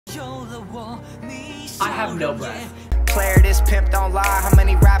I have no breath. Player, this pimp don't lie. How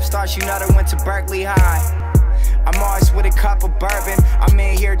many rap stars you know that went to Berkeley High? I'm always with a cup of bourbon. I'm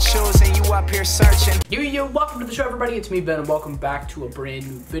in here choosing, you up here searching. Yo, welcome to the show, everybody. It's me, Ben, and welcome back to a brand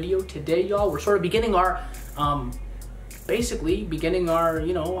new video. Today, y'all, we're sort of beginning our, basically beginning our,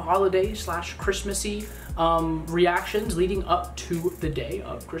 holiday / Christmassy reactions leading up to the day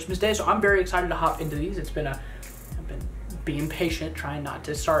of Christmas Day. So I'm very excited to hop into these. I've been being patient, trying not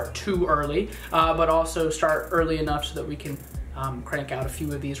to start too early, but also start early enough so that we can crank out a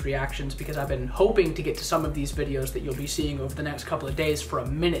few of these reactions, because I've been hoping to get to some of these videos that you'll be seeing over the next couple of days for a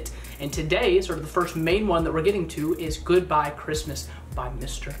minute. And today, sort of the first main one that we're getting to is Goodbye Christmas by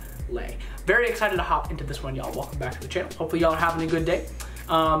Mr. Lay. Very excited to hop into this one, y'all. Welcome back to the channel. Hopefully y'all are having a good day.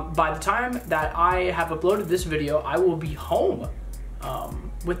 By the time that I have uploaded this video, I will be home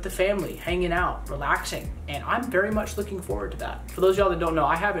with the family, hanging out, relaxing, and I'm very much looking forward to that. For those of y'all that don't know,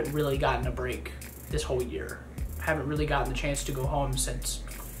 I haven't really gotten a break this whole year. I haven't really gotten the chance to go home since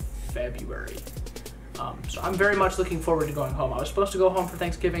February. So I'm very much looking forward to going home. I was supposed to go home for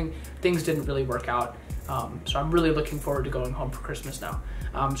Thanksgiving. Things didn't really work out. So I'm really looking forward to going home for Christmas now.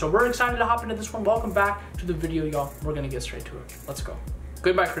 So we're excited to hop into this one. Welcome back to the video, y'all. We're gonna get straight to it. Let's go.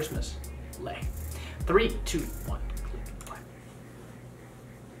 Goodbye Christmas, Lay. 3, 2, 1.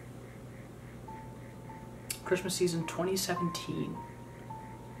 Christmas season 2017.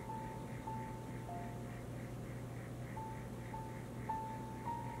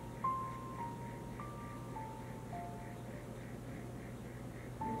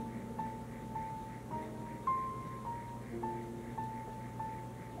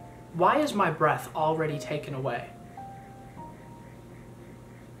 Why is my breath already taken away?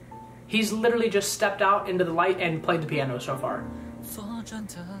 He's literally just stepped out into the light and played the piano so far.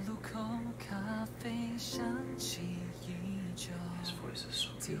 His voice is so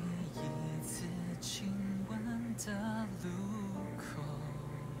beautiful.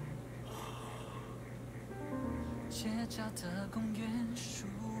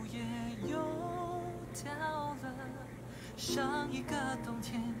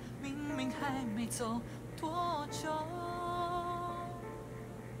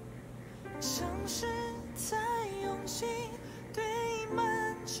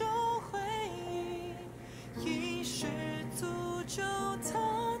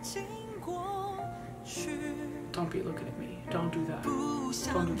 Don't be looking at me. Don't do that.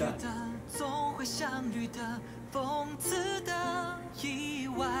 Don't do that.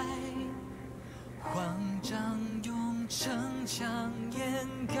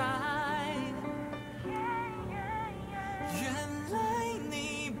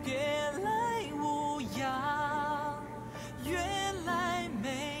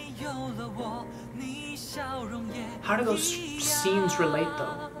 How do those scenes relate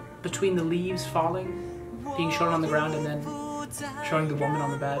though? Between the leaves falling, being shown on the ground, and then showing the woman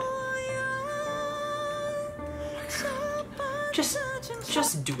on the bed.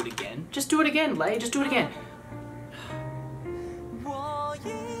 Just do it again. Just do it again, Lay. Just do it again.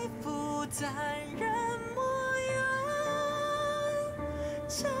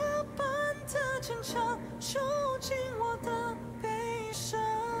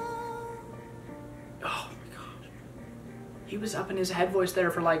 Oh my gosh. He was up in his head voice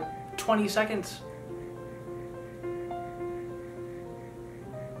there for like 20 seconds.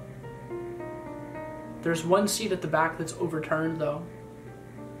 There's one seat at the back that's overturned though.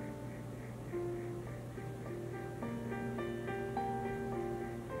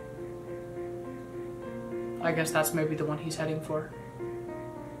 I guess that's maybe the one he's heading for.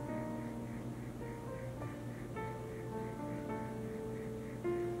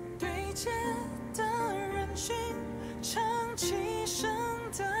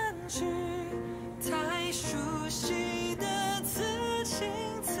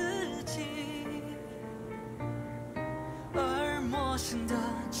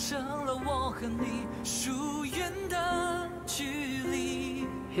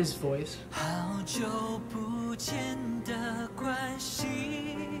 His voice.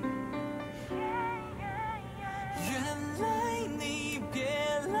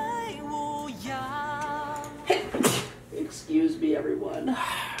 Excuse me, everyone.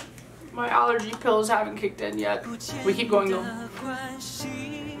 My allergy pills haven't kicked in yet. We keep going though.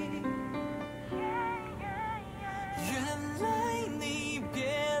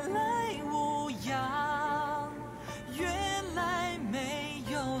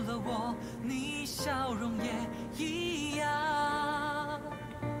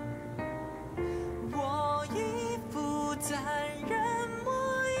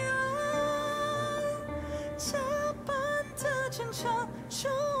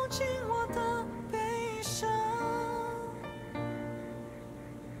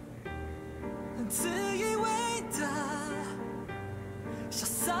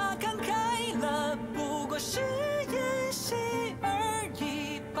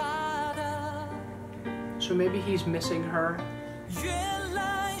 So maybe he's missing her.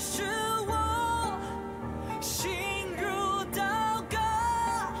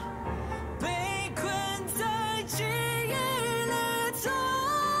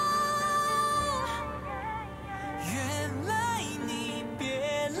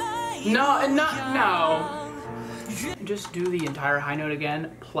 No. Just do the entire high note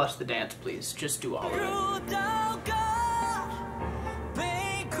again, plus the dance, please. Just do all of it.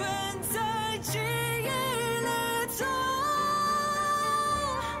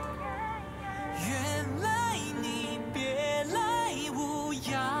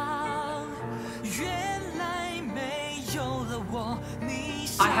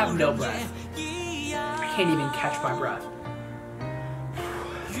 I have no breath. I can't even catch my breath.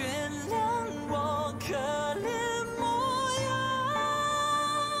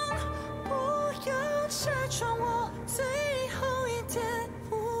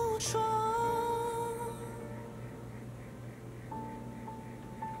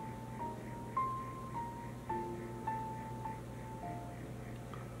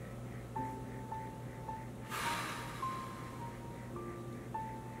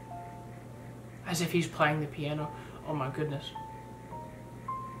 As if he's playing the piano. Oh my goodness.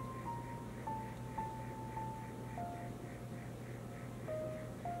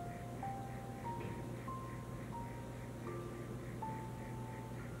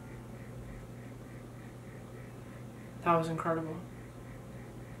 That was incredible.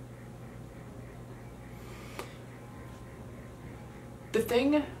 The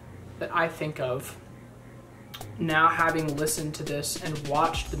thing that I think of now, having listened to this and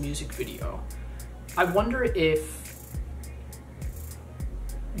watched the music video, I wonder if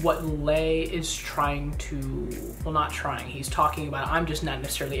what Lay is trying to, well, not trying, he's talking about, I'm just not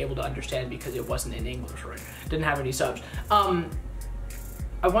necessarily able to understand because it wasn't in English or it didn't have any subs. I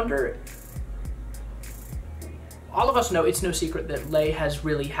wonder, all of us know it's no secret that Lay has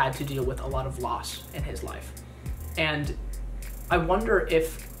really had to deal with a lot of loss in his life. And I wonder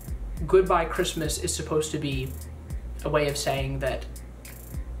if Goodbye Christmas is supposed to be a way of saying that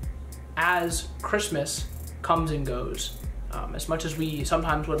as Christmas comes and goes, as much as we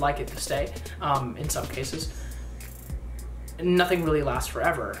sometimes would like it to stay, in some cases, nothing really lasts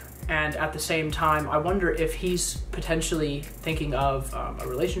forever. And at the same time, I wonder if he's potentially thinking of a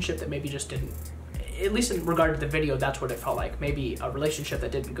relationship that maybe just didn't, at least in regard to the video, that's what it felt like. Maybe a relationship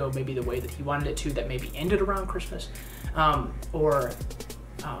that didn't go maybe the way that he wanted it to, that maybe ended around Christmas, or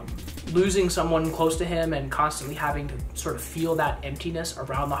losing someone close to him and constantly having to sort of feel that emptiness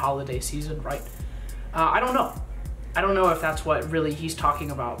around the holiday season, right? I don't know. I don't know if that's what really he's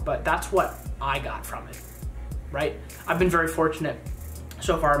talking about, but that's what I got from it, right? I've been very fortunate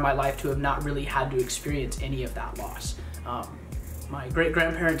so far in my life to have not really had to experience any of that loss. My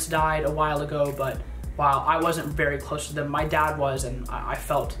great-grandparents died a while ago, but while I wasn't very close to them, my dad was, and I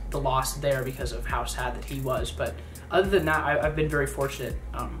felt the loss there because of how sad that he was. But other than that, I've been very fortunate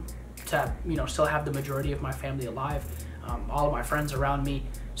to, you know, still have the majority of my family alive, all of my friends around me.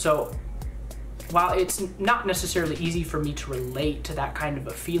 So while it's not necessarily easy for me to relate to that kind of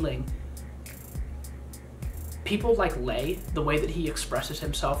a feeling, people like Lay, the way that he expresses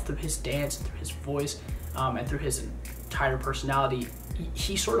himself through his dance, through his voice, and through his entire personality,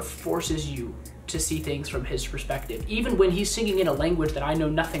 he sort of forces you to see things from his perspective, even when he's singing in a language that I know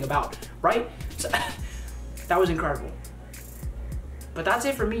nothing about, right? So, that was incredible. But that's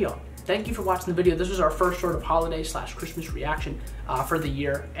it for me, y'all. Thank you for watching the video. This was our first sort of holiday/Christmas reaction for the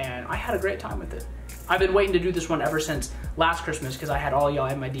year, and I had a great time with it. I've been waiting to do this one ever since last Christmas because I had all y'all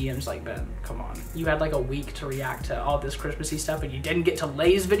in my DMs like, Ben, come on. You had like a week to react to all this Christmassy stuff and you didn't get to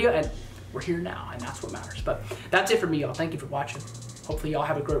Lay's video, and we're here now, and that's what matters. But that's it for me, y'all. Thank you for watching. Hopefully y'all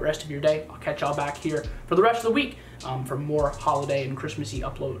have a great rest of your day. I'll catch y'all back here for the rest of the week for more holiday and Christmassy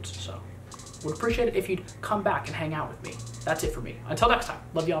uploads. So would appreciate it if you'd come back and hang out with me. That's it for me. Until next time,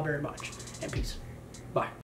 love y'all very much, and peace. Bye.